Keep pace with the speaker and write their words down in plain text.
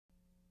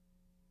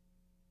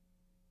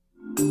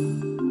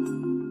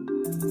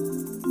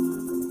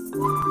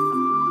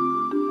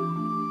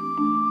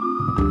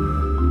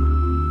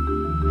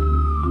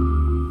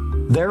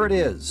There it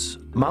is,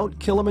 Mount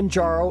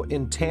Kilimanjaro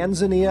in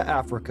Tanzania,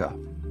 Africa.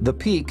 The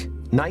peak,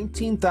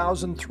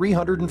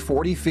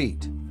 19,340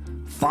 feet.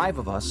 5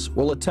 of us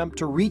will attempt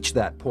to reach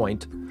that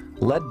point,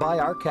 led by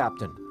our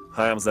captain.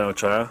 Hi, I'm Zdeno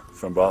Chara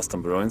from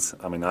Boston Bruins.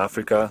 I'm in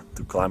Africa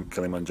to climb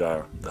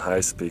Kilimanjaro, the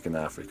highest peak in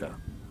Africa.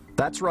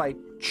 That's right,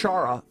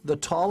 Chara, the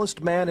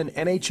tallest man in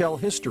NHL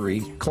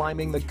history,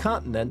 climbing the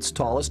continent's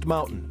tallest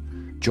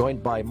mountain.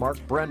 Joined by Mark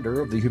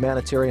Brender of the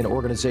humanitarian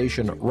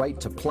organization Right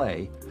to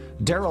Play,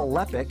 Daryl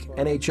Lepick,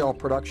 NHL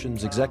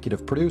Productions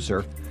executive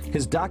producer,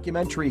 his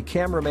documentary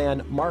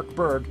cameraman Mark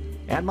Berg,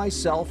 and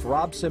myself,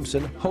 Rob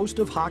Simpson, host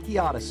of Hockey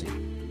Odyssey.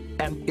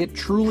 And it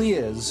truly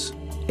is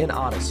an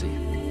odyssey.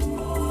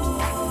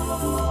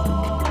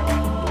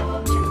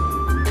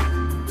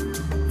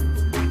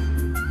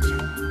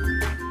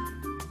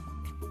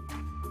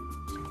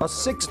 A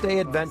 6-day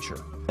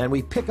adventure, and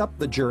we pick up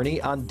the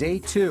journey on day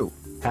 2,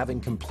 having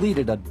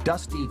completed a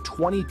dusty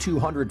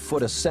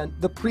 2,200-foot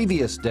ascent the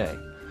previous day,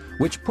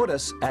 which put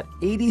us at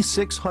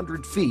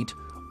 8,600 feet,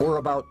 or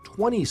about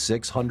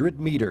 2,600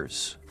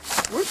 meters.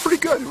 It was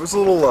pretty good. It was a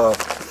little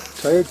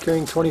tired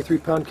carrying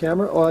 23-pound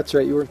camera? Oh, that's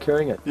right, you weren't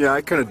carrying it. Yeah, I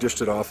kind of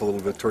dished it off a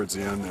little bit towards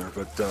the end there,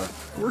 but it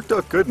worked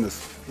out good, and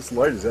this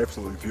light is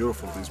absolutely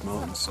beautiful, these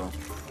mountains, so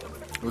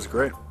it was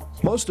great.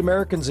 Most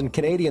Americans and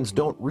Canadians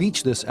don't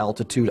reach this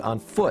altitude on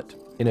foot,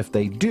 and if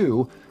they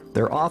do,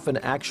 they're often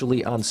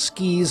actually on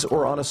skis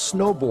or on a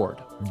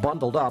snowboard,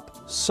 bundled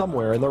up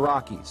somewhere in the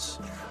Rockies.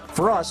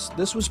 For us,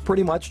 this was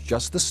pretty much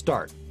just the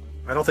start.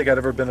 I don't think I'd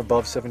ever been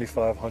above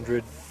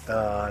 7,500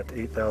 at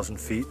 8,000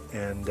 feet,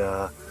 and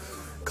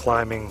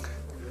climbing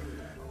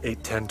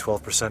 8, 10,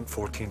 12%,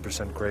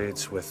 14%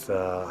 grades with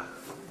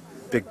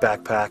big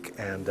backpack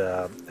and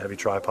heavy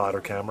tripod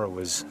or camera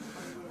was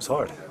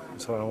hard.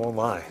 So I won't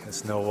lie,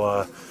 it's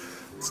no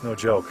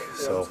joke.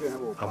 So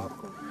I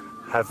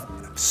have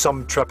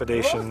some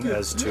trepidation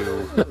as to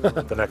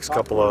the next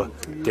couple of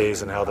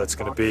days and how that's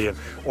going to be, and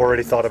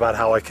already thought about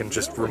how I can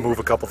just remove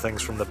a couple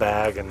things from the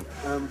bag and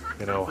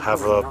have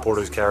the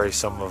porters carry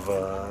some of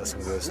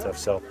this stuff.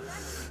 So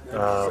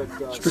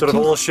sort of a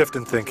little shift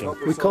in thinking.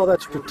 We call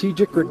that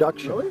strategic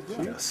reduction.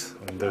 Yes,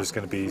 and there's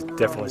going to be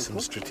definitely some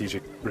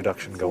strategic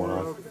reduction going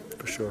on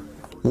for sure.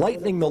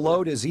 Lightening the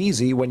load is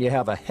easy when you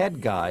have a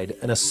head guide,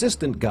 an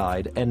assistant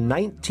guide, and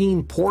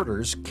 19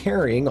 porters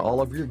carrying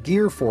all of your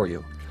gear for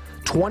you.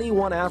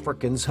 21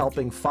 Africans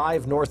helping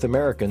 5 North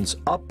Americans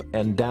up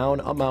and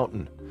down a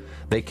mountain.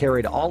 They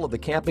carried all of the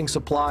camping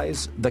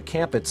supplies, the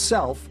camp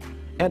itself,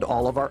 and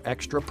all of our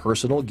extra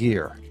personal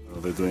gear.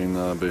 They're doing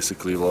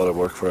basically a lot of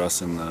work for us,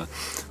 and it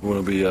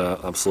would be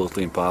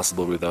absolutely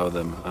impossible without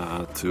them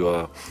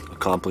to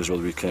accomplish what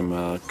we came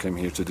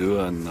here to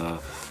do and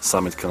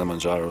summit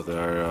Kilimanjaro. They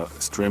are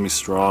extremely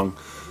strong,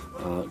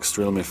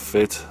 extremely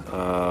fit.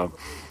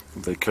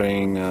 They're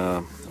carrying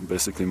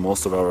basically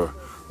most of our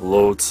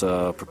loads,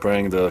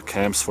 preparing the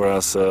camps for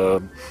us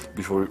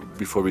before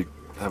we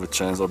have a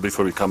chance, or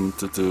before we come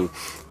to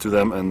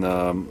them, and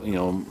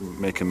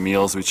making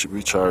meals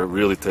which are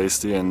really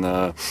tasty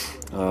and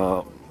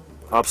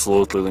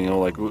absolutely,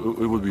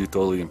 it would be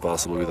totally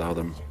impossible without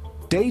them.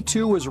 Day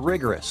 2 was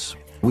rigorous.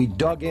 We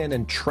dug in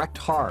and trekked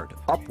hard,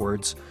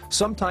 upwards,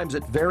 sometimes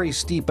at very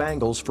steep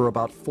angles for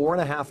about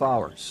 4.5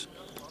 hours.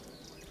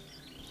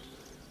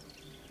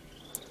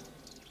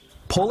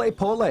 Pole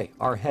pole,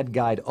 our head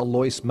guide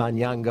Alois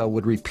Manyanga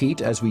would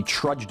repeat as we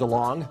trudged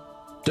along.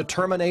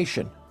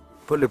 Determination.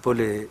 Pole pole,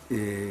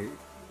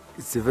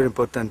 it's very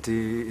important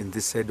in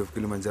this side of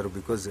Kilimanjaro,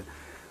 because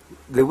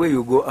the way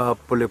you go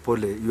up pole pole,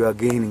 you are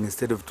gaining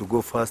instead of to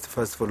go fast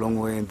for a long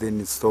way and then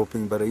it's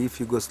stopping. But if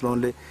you go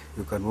slowly,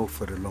 you can walk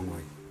for a long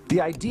way. The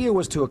idea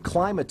was to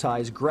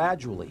acclimatize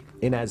gradually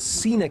in as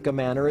scenic a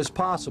manner as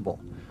possible,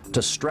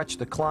 to stretch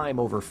the climb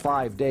over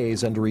 5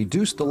 days and to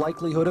reduce the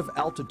likelihood of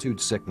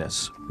altitude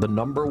sickness, the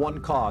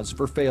 #1 cause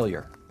for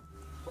failure.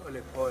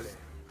 Pole pole.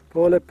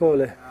 Pole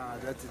pole.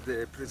 That is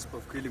the principle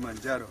of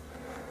Kilimanjaro.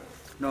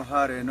 No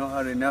hurry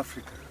in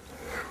Africa.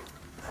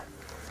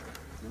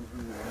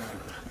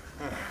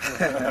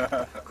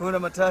 Kuna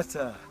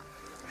Matata.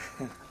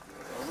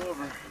 All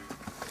over.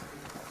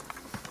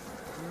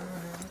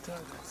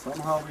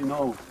 Somehow we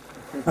know.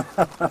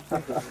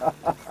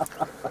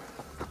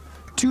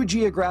 2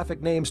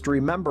 geographic names to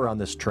remember on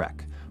this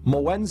trek,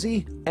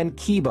 Mwenzi and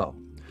Kibo.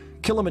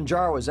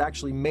 Kilimanjaro is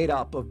actually made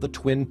up of the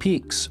twin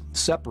peaks,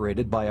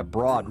 separated by a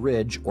broad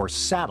ridge or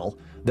saddle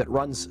that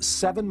runs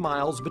 7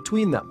 miles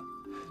between them.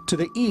 To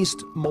the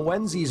east,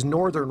 Mwenzi's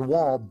northern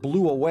wall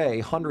blew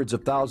away hundreds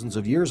of thousands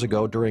of years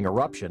ago during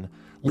eruption,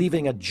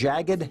 leaving a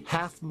jagged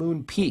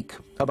half-moon peak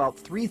about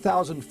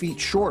 3,000 feet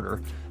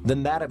shorter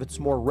than that of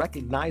its more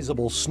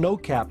recognizable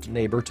snow-capped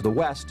neighbor to the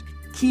west,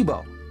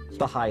 Kibo,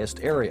 the highest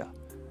area.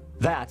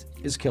 That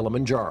is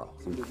Kilimanjaro.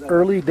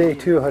 Early day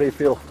 2, how do you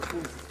feel?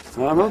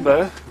 Not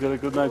bad. Got a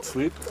good night's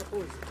sleep.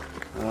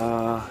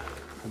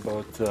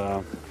 About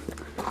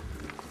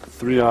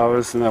 3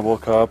 hours, and I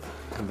woke up,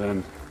 and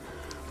then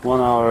 1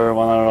 hour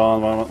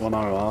on, 1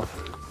 hour off.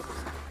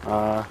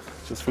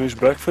 Just finished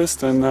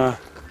breakfast and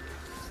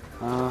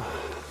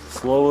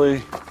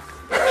slowly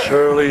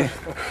surely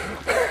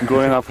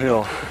going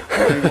uphill,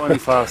 going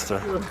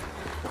faster.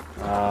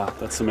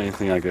 That's the main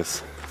thing, I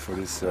guess, for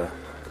this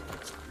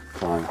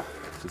climb.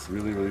 Just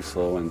really, really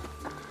slow and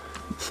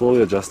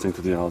slowly adjusting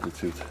to the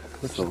altitude.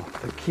 So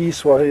The key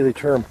Swahili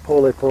term,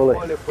 pole pole.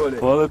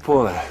 pole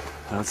pole.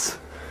 That's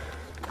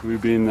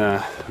we've been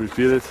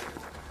repeated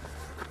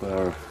by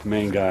our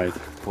main guide,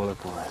 pole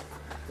pole.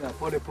 Yeah,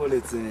 pole pole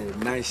is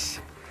nice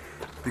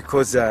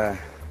because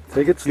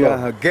Take it you slow.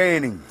 are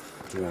gaining.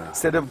 Yeah.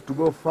 Instead of to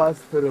go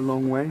fast for a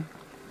long way,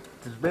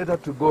 it's better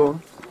to go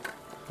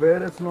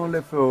very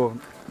slowly for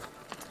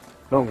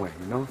a long way,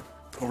 you know?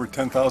 Over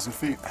 10,000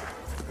 feet.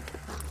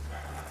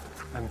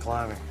 And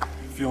climbing.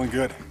 Feeling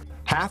good.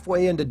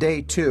 Halfway into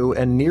day 2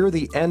 and near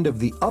the end of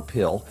the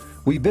uphill,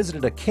 we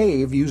visited a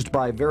cave used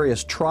by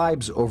various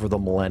tribes over the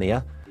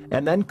millennia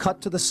and then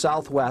cut to the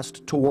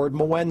southwest toward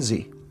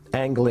Mwenzi,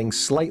 angling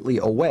slightly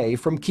away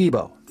from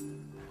Kibo.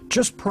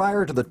 Just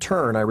prior to the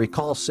turn, I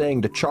recall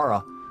saying to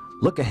Chara,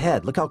 "Look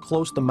ahead, look how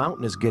close the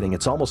mountain is getting.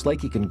 It's almost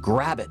like he can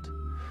grab it."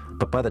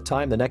 But by the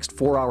time the next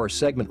 4-hour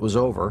segment was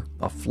over,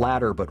 a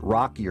flatter but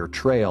rockier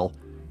trail,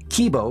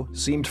 Kibo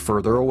seemed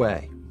further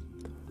away.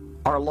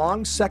 Our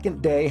long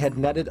second day had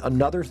netted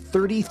another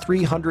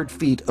 3,300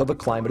 feet of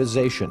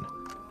acclimatization.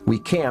 We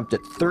camped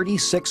at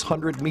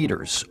 3,600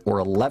 meters, or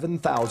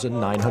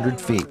 11,900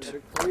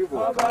 feet.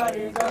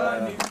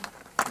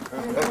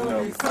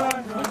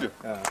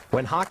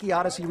 When Hockey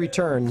Odyssey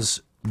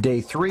returns, day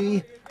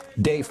 3,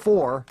 day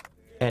 4,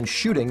 and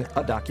shooting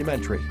a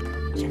documentary.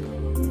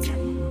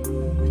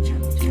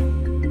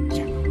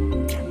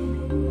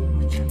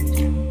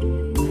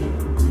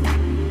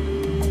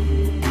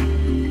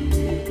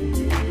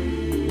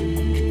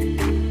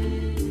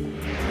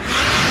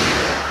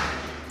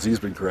 Z's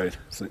been great.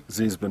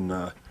 Z's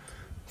been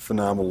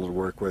phenomenal to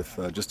work with.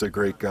 Just a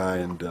great guy,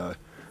 and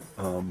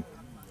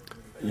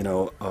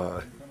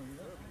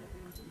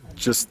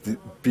just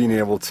being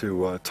able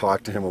to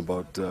talk to him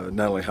about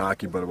not only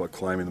hockey but about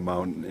climbing the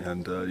mountain,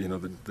 and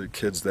the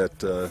kids that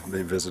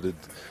they visited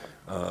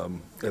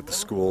at the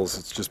schools.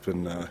 It's just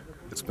been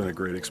a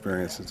great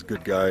experience. It's a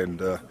good guy,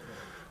 and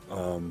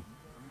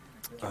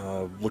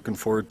looking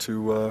forward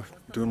to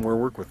doing more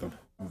work with him.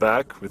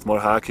 Back with more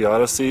Hockey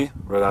Odyssey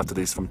right after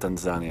this from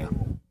Tanzania.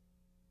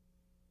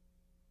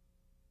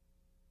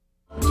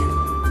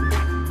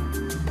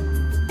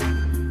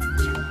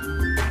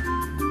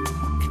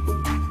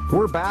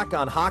 We're back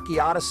on Hockey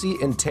Odyssey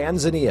in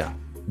Tanzania,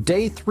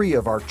 day 3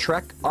 of our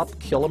trek up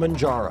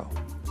Kilimanjaro.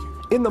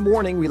 In the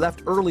morning, we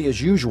left early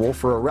as usual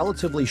for a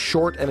relatively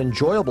short and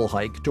enjoyable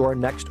hike to our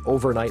next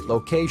overnight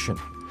location.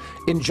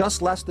 In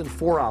just less than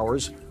 4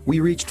 hours, we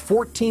reached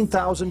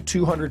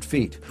 14,200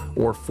 feet,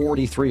 or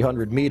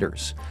 4,300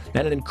 meters,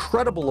 and an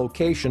incredible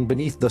location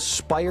beneath the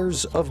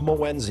spires of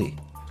Mwenzi.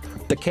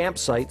 The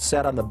campsite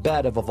sat on the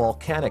bed of a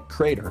volcanic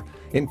crater,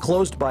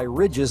 enclosed by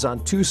ridges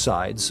on 2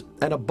 sides,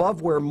 and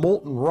above where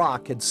molten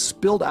rock had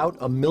spilled out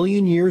 1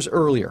 million years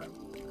earlier.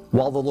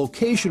 While the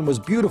location was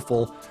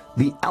beautiful,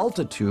 the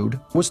altitude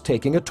was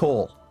taking a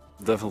toll.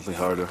 Definitely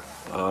harder.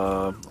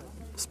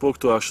 Spoke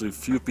to actually a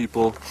few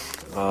people,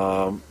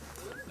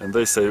 and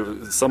they say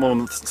some of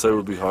them say it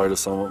would be harder,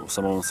 some of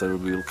them say it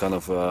would be kind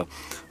of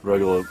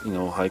regular,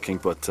 hiking.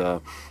 But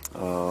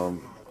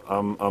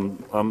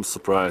I'm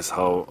surprised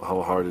how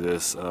hard it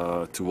is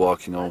to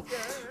walk. Even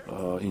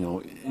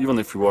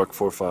if you walk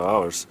 4 or 5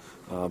 hours,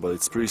 but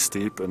it's pretty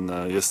steep. And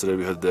yesterday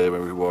we had a day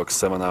where we walked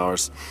 7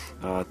 hours.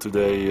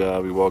 Today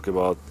we walk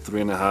about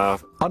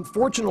 3.5.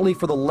 Unfortunately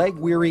for the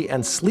leg-weary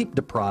and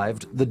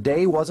sleep-deprived, the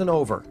day wasn't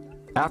over.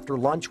 After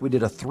lunch, we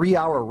did a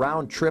 3-hour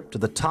round trip to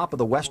the top of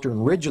the western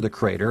ridge of the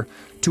crater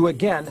to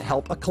again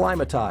help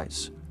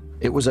acclimatize.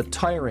 It was a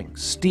tiring,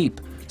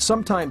 steep,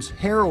 sometimes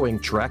harrowing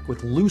trek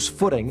with loose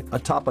footing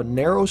atop a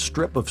narrow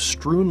strip of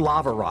strewn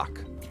lava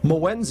rock.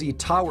 Mwenzi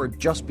towered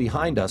just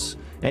behind us,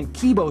 and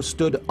Kibo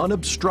stood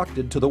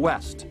unobstructed to the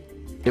west.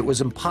 It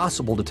was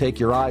impossible to take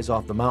your eyes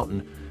off the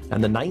mountain,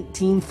 and the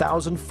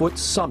 19,000-foot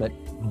summit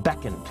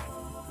beckoned.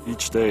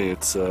 Each day,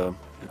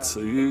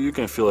 you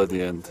can feel at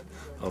the end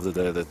of the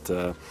day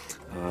that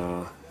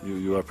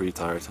you are pretty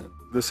tired.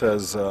 This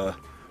has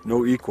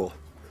no equal.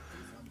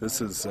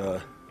 This is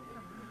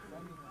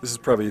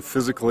probably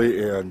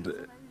physically and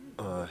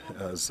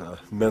as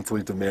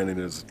mentally demanding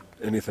as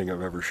anything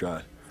I've ever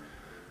shot.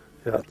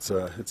 Yeah.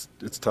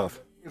 It's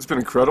tough. It's been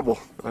incredible.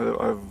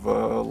 I've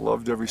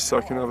loved every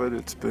second of it.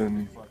 It's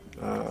been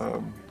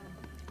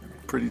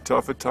pretty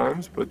tough at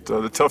times, but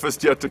the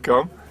toughest yet to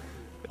come.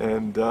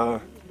 And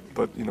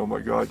but my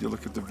God, you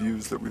look at the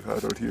views that we've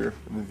had out here,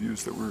 and the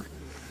views that we're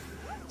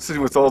sitting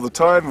with all the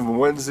time, in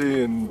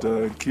Mwenzi and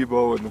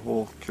Kibo and the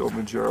whole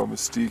Kilimanjaro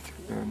mystique,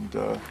 and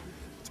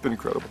it's been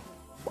incredible.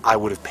 I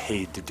would have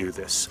paid to do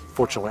this.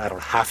 Fortunately, I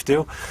don't have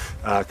to,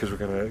 because we're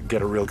going to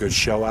get a real good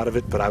show out of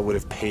it, but I would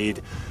have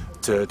paid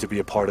to be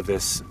a part of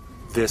this.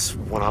 This,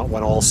 when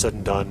all's said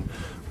and done,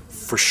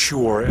 for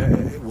sure,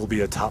 it will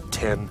be a top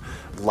 10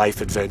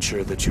 life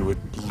adventure that you would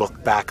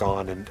look back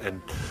on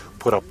and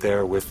put up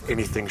there with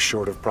anything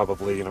short of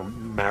probably,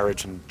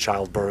 marriage and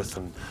childbirth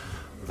and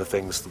the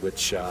things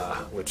which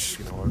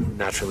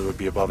naturally would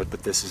be above it.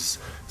 But it's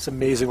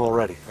amazing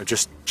already.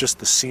 Just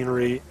the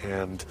scenery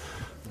and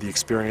the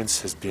experience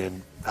has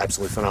been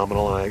absolutely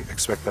phenomenal, and I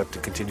expect that to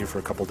continue for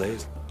a couple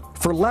days.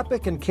 For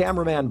Lepik and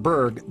cameraman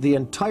Berg, the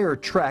entire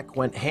trek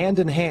went hand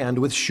in hand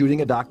with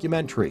shooting a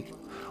documentary.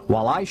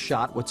 While I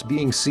shot what's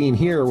being seen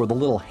here with a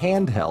little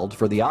handheld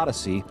for the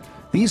Odyssey,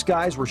 these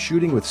guys were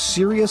shooting with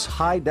serious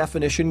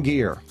high-definition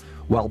gear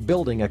while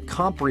building a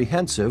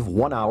comprehensive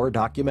one-hour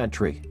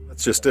documentary.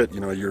 That's just it.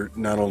 You're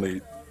not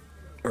only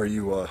are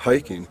you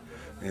hiking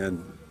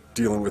and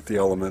dealing with the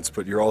elements,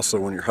 but you're also,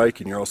 when you're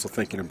hiking, you're also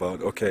thinking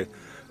about, okay,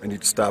 I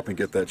need to stop and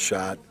get that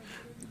shot.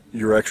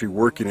 You're actually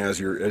working as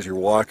you're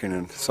walking,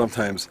 and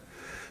sometimes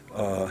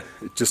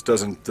it just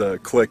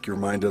doesn't click. Your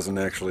mind doesn't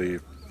actually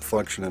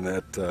function in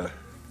that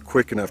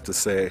quick enough to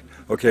say,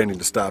 okay, I need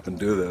to stop and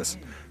do this.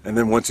 And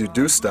then once you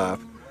do stop,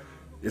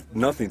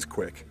 nothing's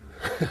quick.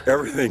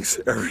 Everything's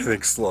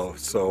slow.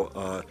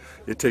 So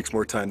it takes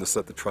more time to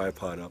set the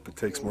tripod up. It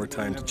takes more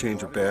time to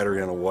change a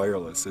battery on a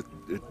wireless.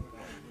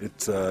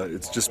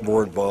 It's just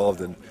more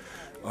involved,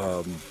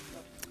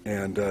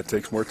 and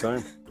takes more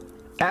time.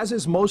 As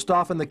is most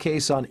often the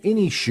case on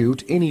any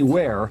shoot,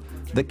 anywhere,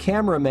 the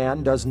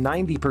cameraman does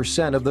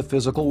 90% of the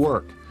physical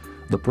work.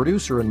 The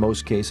producer, in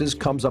most cases,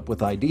 comes up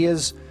with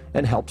ideas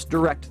and helps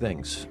direct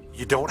things.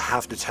 You don't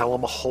have to tell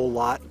them a whole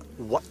lot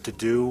what to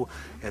do,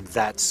 and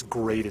that's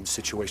great in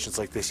situations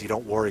like this. You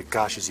don't worry,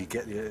 gosh,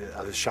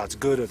 are the shots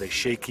good? Are they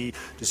shaky?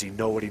 Does he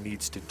know what he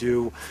needs to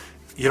do?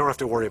 You don't have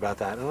to worry about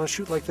that. And on a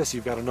shoot like this,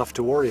 you've got enough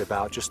to worry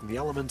about, just in the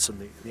elements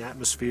and the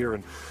atmosphere,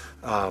 and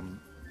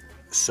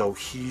so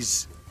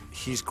he's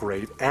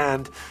great,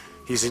 and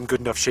he's in good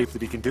enough shape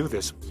that he can do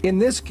this. In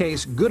this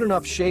case, good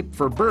enough shape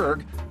for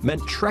Berg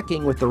meant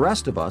trekking with the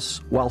rest of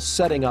us while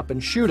setting up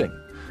and shooting.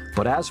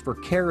 But as for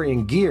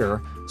carrying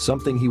gear,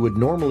 something he would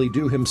normally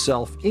do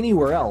himself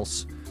anywhere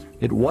else,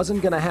 it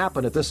wasn't going to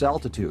happen at this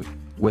altitude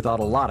without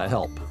a lot of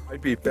help.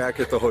 I'd be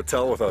back at the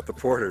hotel without the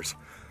porters.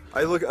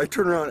 I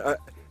turn around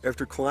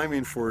after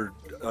climbing for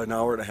an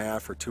hour and a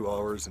half or 2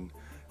 hours, and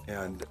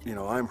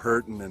I'm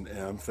hurting, and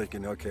I'm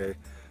thinking, okay,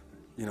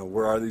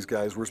 where are these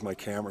guys? Where's my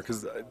camera?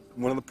 Because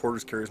one of the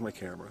porters carries my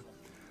camera.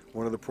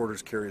 One of the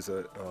porters carries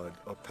a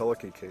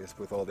Pelican case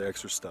with all the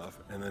extra stuff,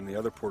 and then the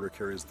other porter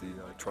carries the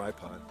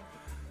tripod.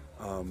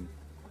 I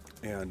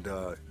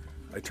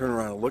turn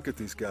around and look at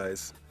these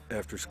guys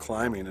after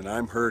climbing, and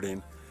I'm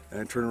hurting,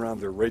 and I turn around,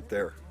 they're right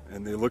there.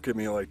 And they look at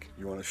me like,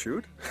 you want to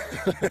shoot?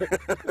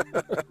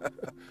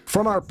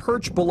 From our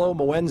perch below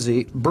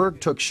Mouenzi,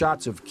 Berg took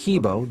shots of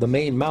Kibo, the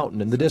main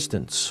mountain in the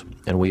distance,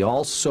 and we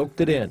all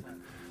soaked it in.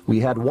 We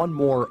had one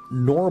more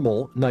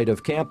normal night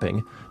of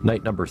camping,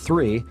 night number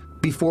 3,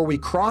 before we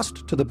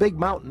crossed to the big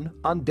mountain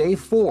on day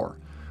 4,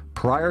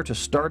 prior to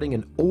starting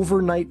an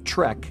overnight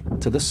trek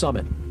to the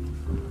summit.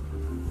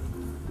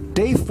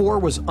 Day 4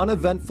 was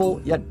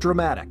uneventful yet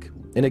dramatic,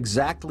 an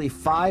exactly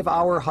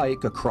 5-hour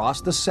hike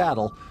across the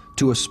saddle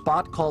to a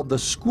spot called the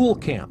School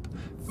Camp,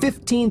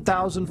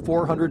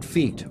 15,400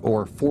 feet,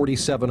 or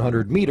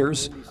 4,700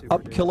 meters,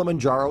 up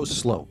Kilimanjaro's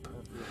slope.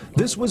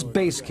 This was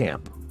base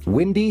camp,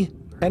 windy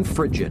and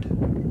frigid.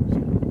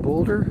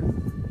 Boulder.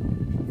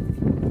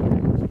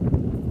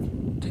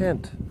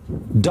 Tent.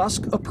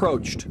 Dusk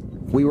approached.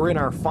 We were in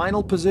our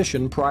final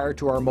position prior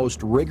to our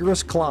most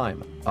rigorous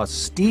climb, a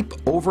steep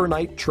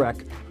overnight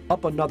trek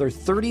up another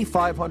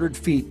 3,500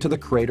 feet to the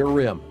crater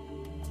rim.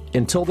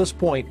 Until this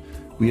point,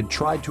 we had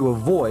tried to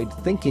avoid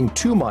thinking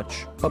too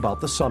much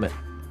about the summit.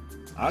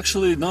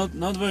 Actually, not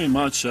very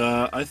much.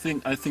 I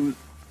think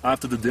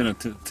after the dinner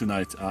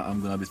tonight,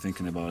 I'm gonna be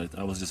thinking about it.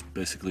 I was just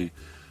basically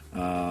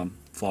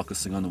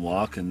focusing on the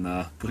walk and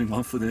putting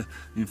one foot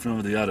in front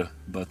of the other.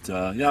 But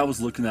yeah, I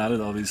was looking at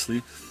it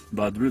obviously,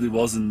 but really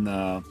wasn't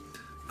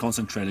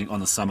concentrating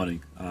on the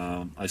summiting.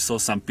 I saw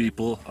some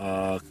people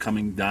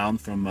coming down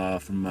from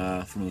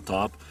the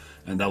top,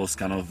 and that was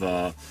kind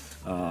of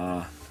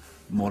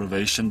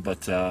motivation.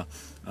 But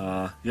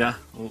yeah,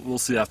 we'll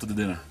see after the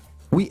dinner.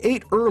 We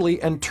ate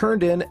early and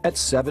turned in at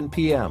 7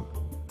 p.m.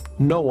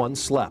 No one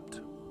slept.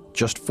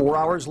 Just 4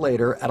 hours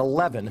later, at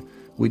 11,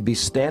 we'd be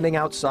standing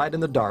outside in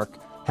the dark,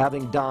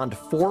 having donned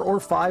 4 or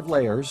 5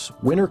 layers,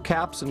 winter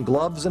caps and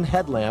gloves and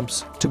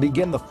headlamps to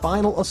begin the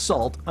final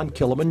assault on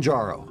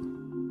Kilimanjaro.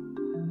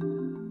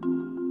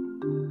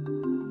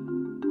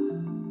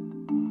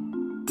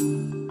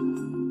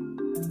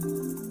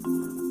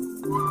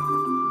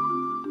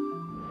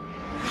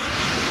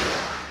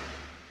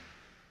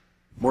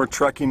 More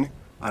trekking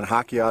on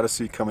Hockey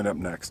Odyssey coming up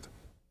next.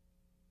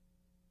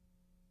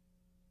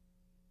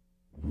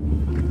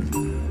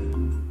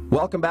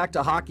 Welcome back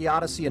to Hockey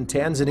Odyssey in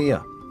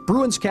Tanzania.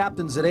 Bruins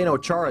captain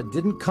Zdeno Chara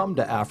didn't come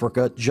to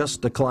Africa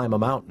just to climb a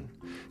mountain.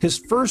 His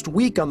first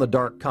week on the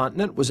dark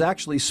continent was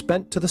actually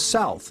spent to the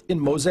south in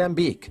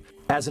Mozambique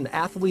as an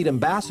athlete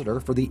ambassador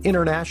for the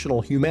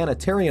international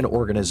humanitarian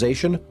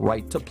organization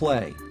Right to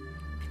Play.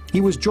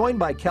 He was joined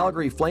by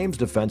Calgary Flames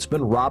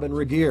defenseman Robin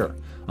Regier,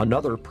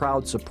 another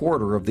proud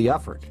supporter of the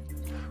effort.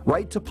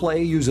 Right to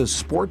Play uses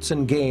sports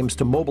and games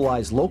to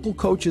mobilize local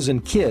coaches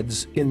and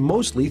kids in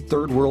mostly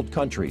third world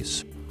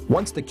countries.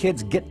 Once the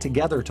kids get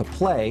together to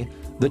play,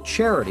 the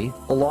charity,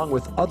 along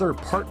with other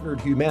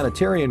partnered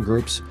humanitarian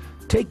groups,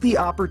 take the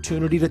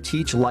opportunity to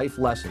teach life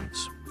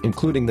lessons,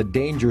 including the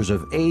dangers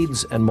of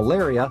AIDS and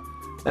malaria,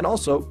 and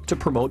also to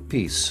promote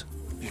peace.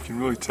 You can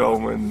really tell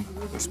when,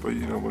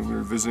 when we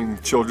were visiting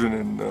children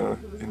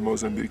in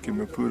Mozambique, in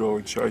Maputo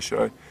and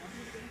Xai-Xai,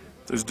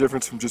 there's a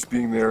difference from just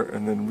being there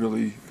and then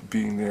really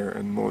being there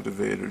and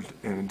motivated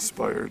and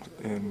inspired.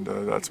 And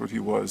that's what he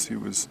was. He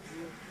was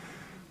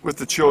with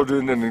the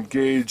children and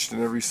engaged,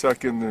 and every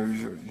second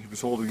he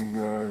was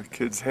holding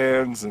kids'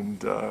 hands,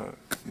 and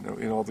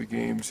in all the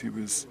games he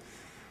was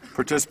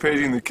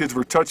participating. The kids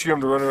were touching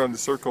him to run around the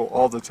circle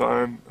all the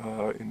time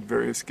in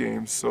various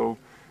games. So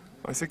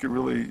I think it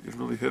really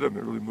hit him.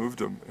 It really moved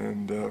him,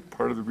 and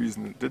part of the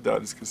reason it did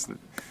that is because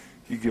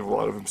he gave a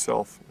lot of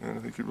himself, and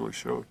I think it really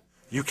showed.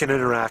 You can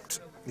interact,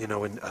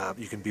 and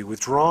you can be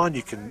withdrawn,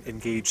 you can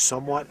engage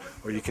somewhat,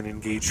 or you can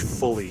engage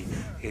fully.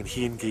 And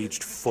he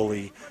engaged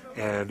fully,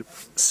 and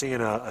seeing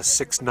a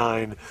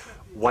 6'9"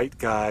 white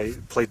guy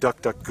play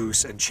duck, duck,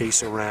 goose and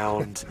chase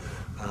around,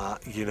 a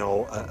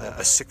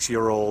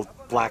 6-year-old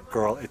black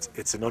girl,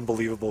 it's an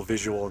unbelievable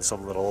visual and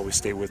something that'll always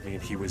stay with me.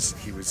 And he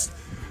was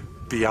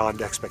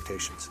beyond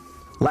expectations.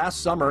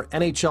 Last summer,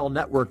 NHL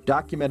Network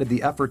documented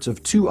the efforts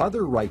of two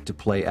other Right to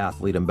Play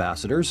athlete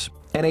ambassadors,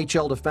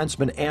 NHL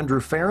defenseman Andrew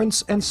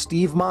Ference and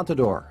Steve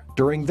Montador,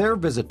 during their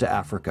visit to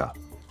Africa.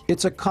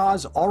 It's a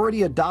cause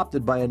already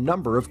adopted by a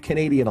number of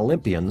Canadian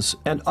Olympians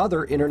and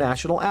other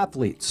international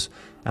athletes,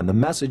 and the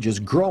message is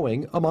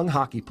growing among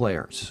hockey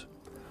players.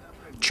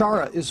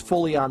 Chara is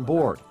fully on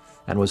board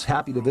and was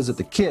happy to visit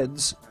the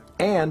kids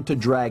and to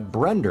drag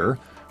Brender,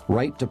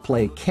 Right to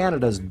Play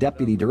Canada's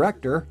deputy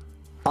director,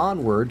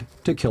 onward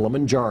to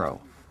Kilimanjaro.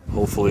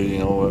 Hopefully,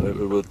 it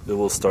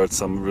will start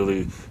some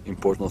really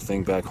important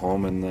thing back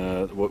home,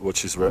 and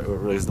which is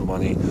raise the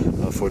money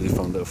for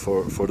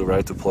the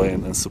Right to Play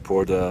and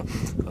support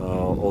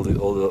all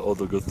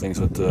the good things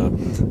that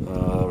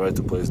Right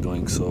to Play is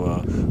doing.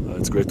 So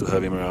it's great to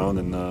have him around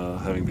and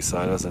having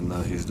beside us, and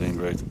he's doing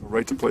great.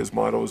 Right to Play's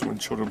motto is when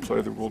children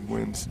play, the world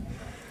wins.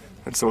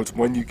 And so it's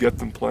when you get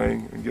them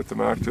playing and get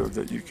them active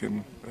that you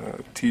can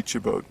teach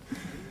about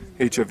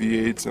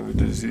HIV/AIDS and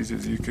other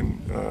diseases. You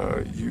can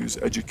use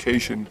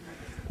education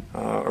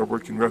or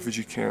work in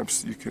refugee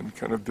camps. You can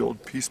kind of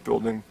build peace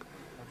building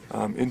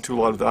into a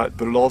lot of that.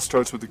 But it all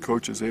starts with the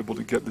coaches able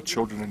to get the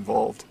children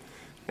involved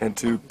and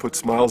to put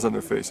smiles on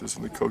their faces.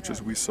 And the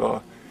coaches we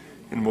saw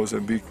in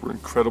Mozambique were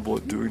incredible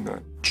at doing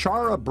that.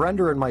 Chara,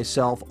 Brender, and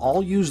myself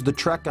all used the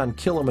trek on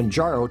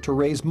Kilimanjaro to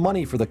raise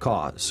money for the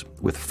cause,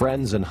 with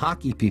friends and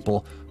hockey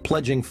people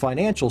pledging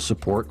financial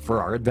support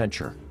for our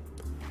adventure.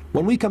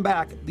 When we come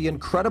back, the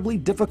incredibly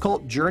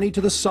difficult journey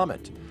to the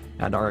summit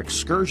and our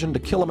excursion to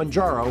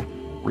Kilimanjaro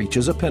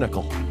reaches a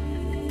pinnacle.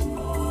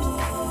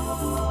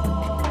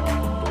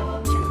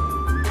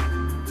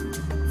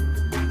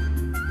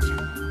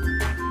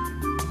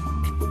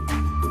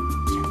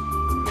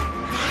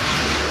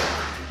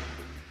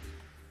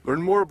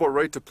 Learn more about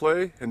Right to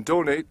Play and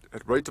donate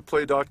at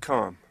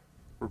righttoplay.com.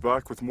 We're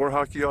back with more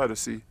Hockey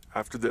Odyssey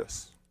after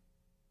this.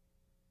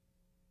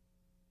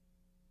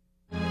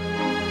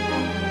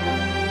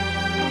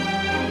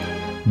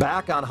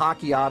 Back on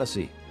Hockey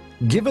Odyssey.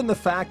 Given the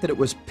fact that it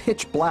was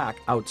pitch black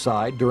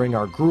outside during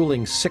our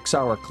grueling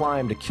 6-hour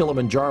climb to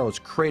Kilimanjaro's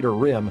crater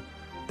rim,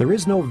 there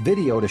is no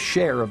video to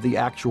share of the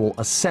actual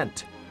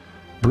ascent.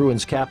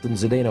 Bruins captain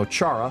Zdeno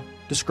Chara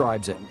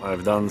describes it.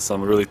 I've done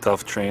some really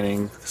tough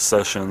training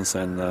sessions,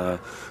 and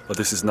but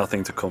this is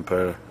nothing to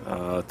compare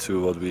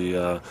to what we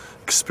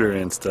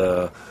experienced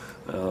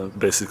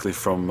basically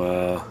from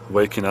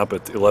waking up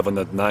at 11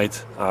 at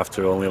night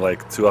after only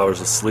like 2 hours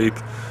of sleep.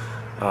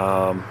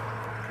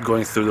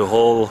 Going through the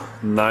whole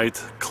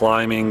night,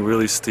 climbing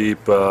really steep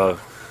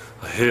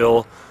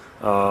hill,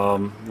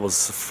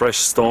 was fresh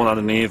stone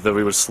underneath that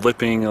we were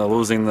slipping,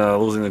 losing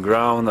the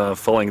ground,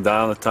 falling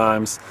down at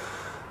times,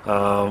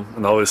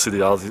 and obviously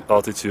the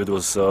altitude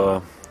was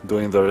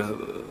doing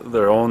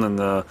their own,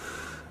 and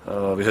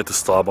we had to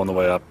stop on the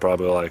way up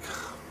probably like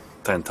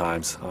 10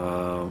 times.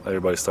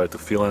 Everybody started to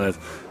feeling it.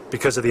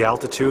 Because of the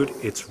altitude,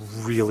 it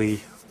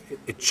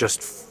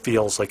just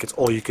feels like it's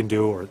all you can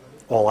do, or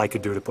all I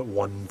could do to put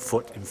one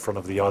foot in front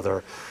of the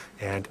other,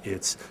 and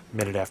it's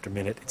minute after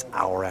minute, it's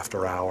hour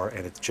after hour,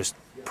 and it's just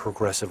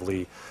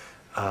progressively,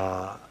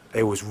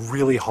 it was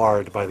really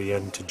hard by the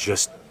end to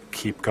just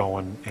keep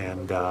going,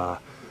 and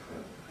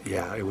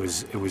yeah, it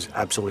was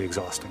absolutely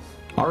exhausting.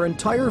 Our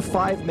entire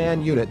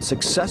 5-man unit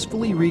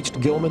successfully reached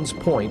Gilman's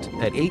Point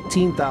at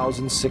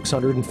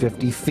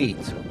 18,650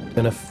 feet,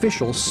 an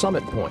official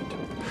summit point.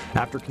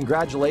 After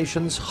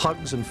congratulations,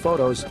 hugs, and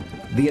photos,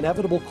 the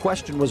inevitable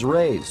question was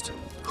raised.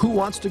 Who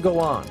wants to go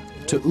on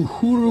to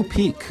Uhuru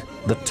Peak,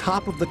 the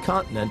top of the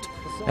continent,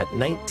 at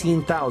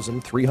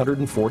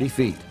 19,340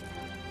 feet?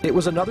 It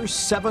was another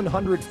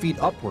 700 feet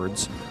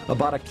upwards,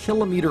 about a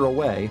kilometer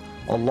away,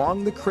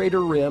 along the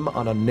crater rim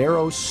on a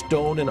narrow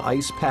stone and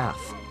ice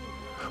path.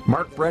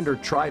 Mark Brender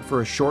tried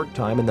for a short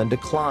time and then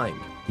declined.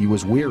 He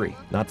was weary,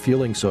 not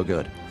feeling so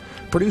good.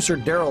 Producer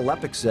Daryl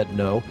Lepick said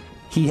no.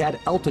 He had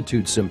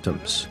altitude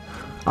symptoms.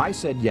 I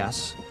said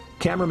yes.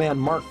 Cameraman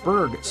Mark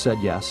Berg said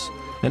yes.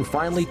 And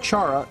finally,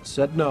 Chara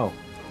said no.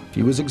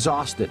 He was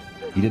exhausted.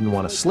 He didn't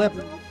want to slip.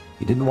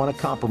 He didn't want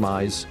to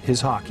compromise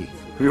his hockey.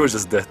 We were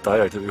just dead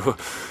tired.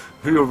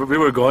 We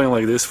were going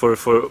like this for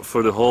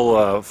the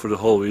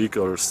whole week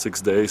or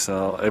 6 days.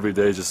 Every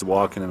day, just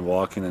walking, and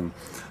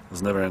it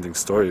was never ending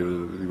story.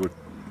 We were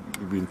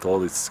being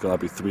told it's gonna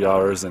be 3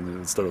 hours, and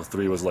instead of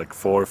 3 it was like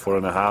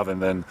 4.5,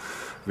 and then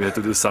we had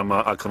to do some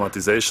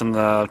acclimatization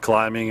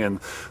climbing, and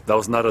that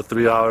was another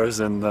 3 hours,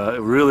 and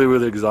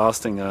really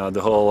exhausting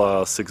the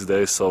whole 6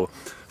 days. So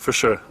for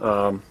sure,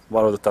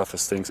 one of the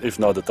toughest things, if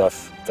not the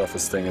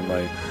toughest thing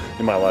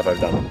in my life I've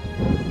done.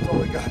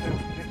 Totally got it.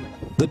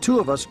 The two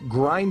of us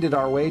grinded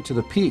our way to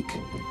the peak.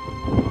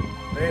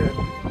 Made it.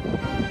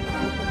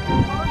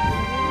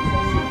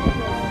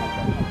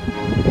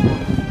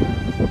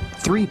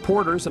 Three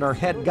porters and our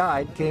head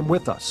guide came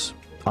with us.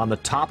 On the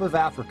top of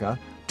Africa,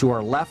 to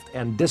our left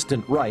and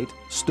distant right,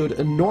 stood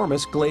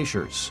enormous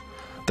glaciers.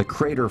 The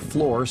crater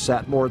floor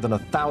sat more than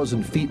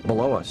 1,000 feet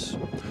below us.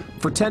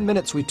 For 10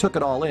 minutes we took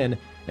it all in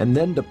and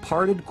then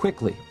departed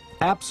quickly,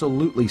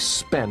 absolutely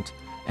spent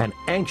and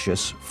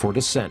anxious for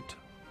descent.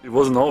 It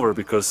wasn't over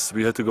because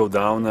we had to go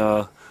down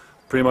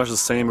pretty much the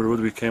same route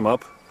we came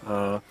up,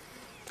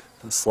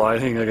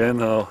 sliding again,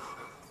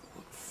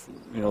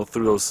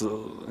 through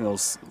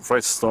those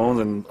fresh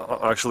stones, and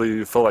actually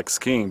it felt like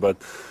skiing. But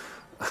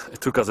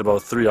it took us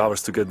about 3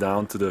 hours to get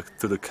down to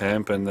the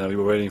camp, and we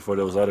were waiting for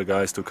those other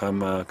guys to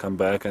come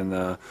back,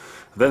 and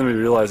then we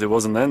realized it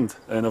wasn't end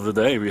of the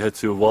day. We had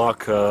to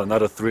walk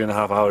another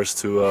 3.5 hours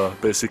to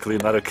basically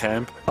another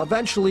camp.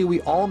 Eventually, we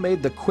all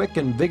made the quick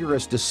and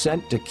vigorous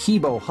descent to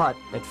Kibo Hut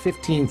at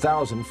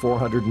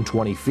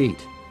 15,420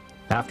 feet.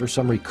 After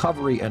some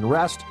recovery and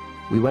rest,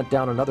 we went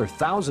down another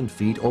 1,000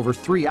 feet over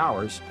 3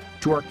 hours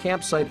to our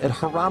campsite at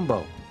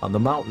Harambo on the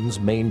mountain's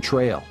main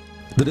trail.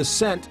 The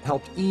descent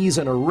helped ease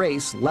and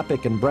erase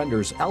Lepick and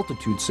Brender's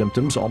altitude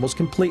symptoms almost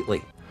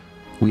completely.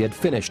 We had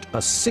finished a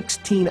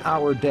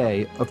 16-hour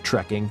day of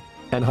trekking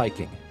and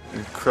hiking.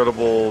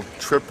 Incredible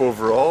trip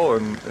overall,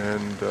 and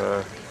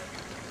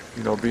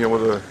being able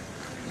to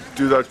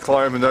do that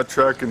climb and that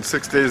trek in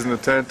 6 days in the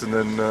tent, and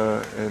then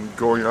and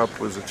going up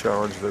was a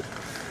challenge that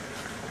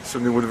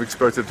certainly would have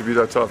expected to be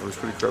that tough. It was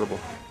pretty incredible.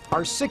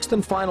 Our sixth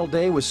and final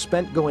day was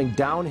spent going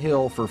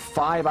downhill for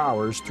 5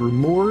 hours through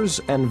moors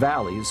and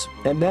valleys,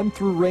 and then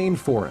through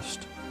rainforest.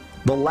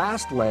 The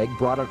last leg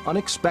brought an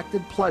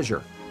unexpected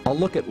pleasure, a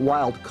look at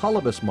wild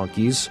colobus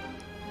monkeys,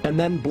 and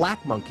then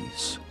black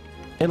monkeys.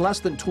 In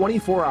less than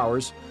 24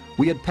 hours,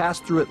 we had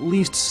passed through at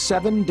least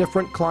 7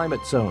 different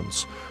climate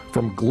zones,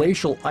 from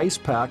glacial ice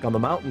pack on the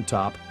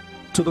mountaintop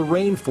to the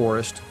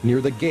rainforest near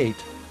the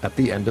gate at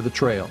the end of the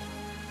trail.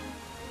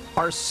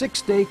 Our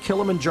 6-day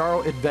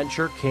Kilimanjaro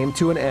adventure came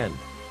to an end,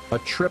 a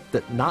trip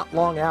that not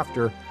long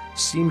after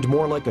seemed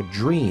more like a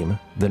dream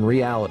than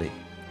reality.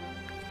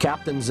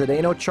 Captain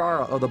Zdeno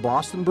Chara of the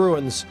Boston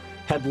Bruins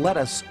had led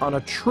us on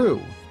a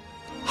true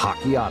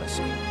hockey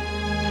odyssey.